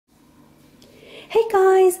Hey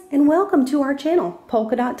guys, and welcome to our channel,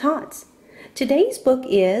 Polka Dot Tots. Today's book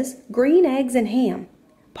is Green Eggs and Ham,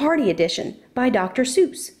 Party Edition by Dr.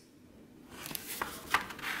 Seuss.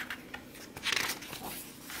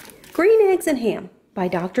 Green Eggs and Ham by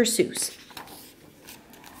Dr. Seuss.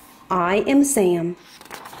 I am Sam.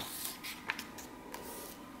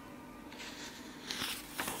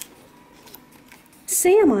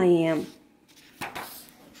 Sam I am.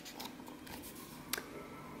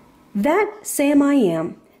 That Sam I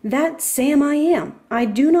am. That Sam I am. I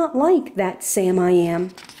do not like that Sam I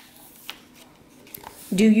am.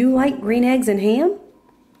 Do you like green eggs and ham?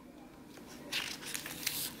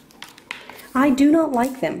 I do not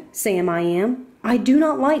like them, Sam I am. I do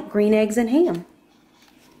not like green eggs and ham.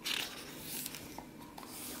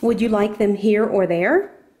 Would you like them here or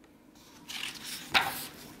there?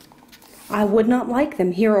 I would not like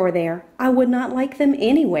them here or there. I would not like them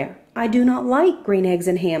anywhere. I do not like green eggs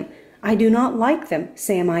and ham. I do not like them,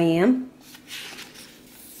 Sam I am.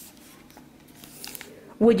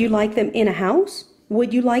 Would you like them in a house?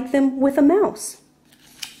 Would you like them with a mouse?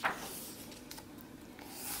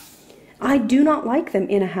 I do not like them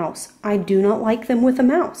in a house. I do not like them with a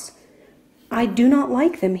mouse. I do not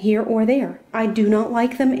like them here or there. I do not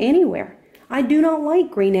like them anywhere. I do not like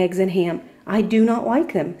green eggs and ham. I do not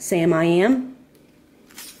like them, Sam I am.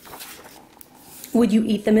 Would you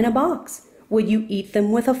eat them in a box? Would you eat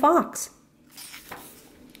them with a fox?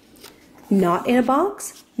 Not in a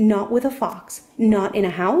box, not with a fox. Not in a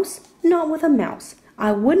house, not with a mouse.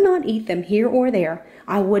 I would not eat them here or there.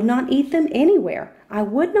 I would not eat them anywhere. I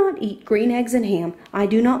would not eat green eggs and ham. I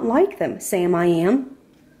do not like them, Sam I am.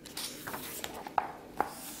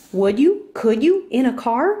 Would you, could you, in a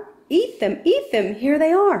car? Eat them, here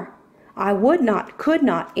they are. I would not, could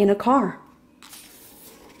not, in a car.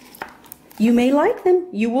 You may like them,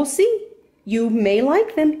 you will see. You may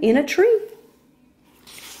like them in a tree.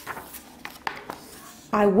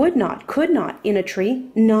 I would not, could not, in a tree,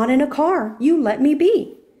 not in a car. You let me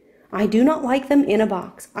be. I do not like them in a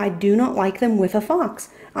box. I do not like them with a fox.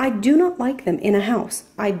 I do not like them in a house.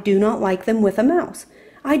 I do not like them with a mouse.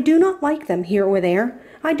 I do not like them here or there.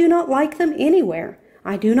 I do not like them anywhere.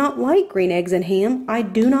 I do not like green eggs and ham. I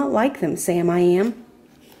do not like them, Sam I am.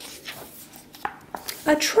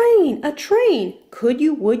 A train, a train. Could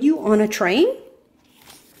you, would you, on a train?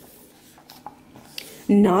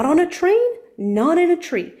 Not on a train, not in a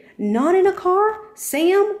tree, not in a car.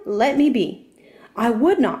 Sam, let me be. I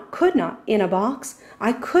would not, could not, in a box.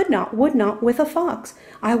 I could not, would not, with a fox.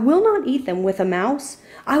 I will not eat them with a mouse.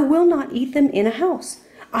 I will not eat them in a house.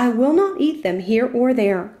 I will not eat them here or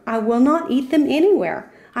there. I will not eat them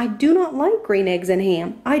anywhere. I do not like green eggs and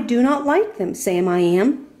ham. I do not like them, Sam I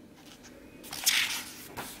am.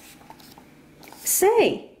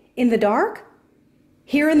 Say, in the dark?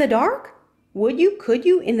 Here in the dark? Would you, could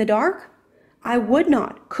you, in the dark? I would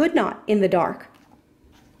not, could not, in the dark.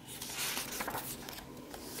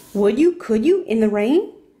 Would you, could you, in the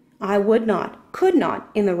rain? I would not, could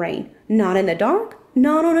not, in the rain. Not in the dark,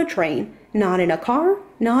 not on a train, not in a car,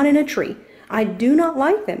 not in a tree. I do not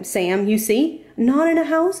like them, Sam, you see. Not in a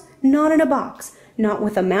house, not in a box. Not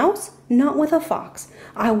with a mouse, not with a fox.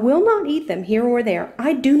 I will not eat them here or there.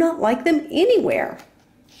 I do not like them anywhere.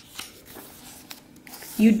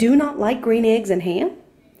 You do not like green eggs and ham?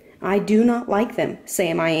 I do not like them,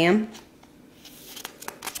 Sam I am.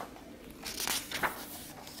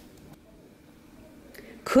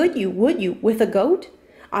 Could you, would you, with a goat?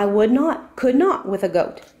 I would not, could not, with a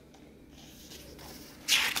goat.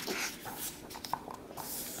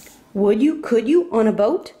 Would you, could you, on a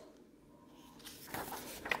boat?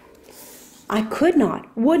 I could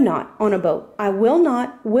not, would not, on a boat. I will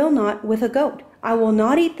not, with a goat. I will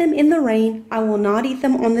not eat them in the rain. I will not eat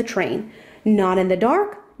them on the train. Not in the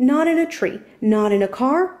dark, not in a tree, not in a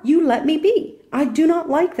car. You let me be. I do not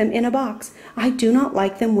like them in a box. I do not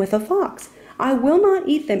like them with a fox. I will not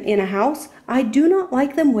eat them in a house. I do not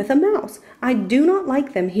like them with a mouse. I do not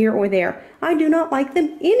like them here or there. I do not like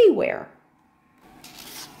them anywhere.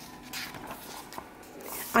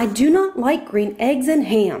 I do not like green eggs and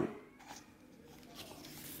ham.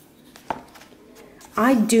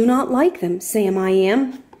 I do not like them, Sam I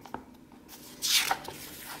am.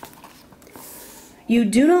 You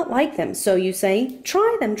do not like them, so you say.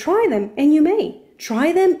 Try them, and you may.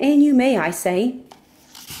 Try them, and you may, I say.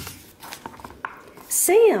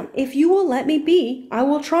 Sam, if you will let me be, I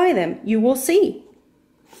will try them, you will see.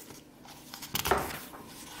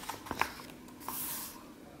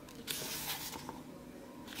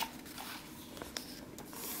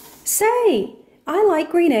 Say, I like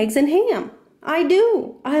green eggs and ham. I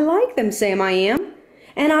do. I like them, Sam I am.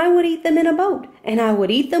 And I would eat them in a boat, and I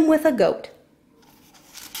would eat them with a goat.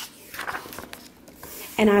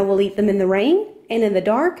 And I will eat them in the rain, and in the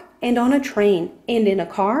dark, and on a train, and in a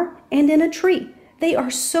car, and in a tree. They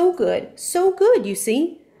are so good, you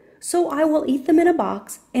see. So I will eat them in a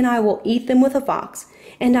box, and I will eat them with a fox,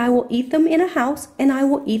 and I will eat them in a house, and I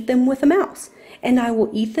will eat them with a mouse, and I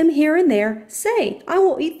will eat them here and there. Say, I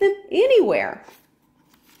will eat them anywhere.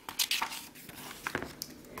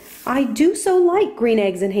 I do so like green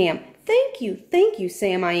eggs and ham. Thank you,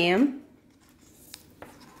 Sam I am.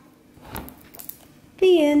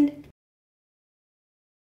 The end.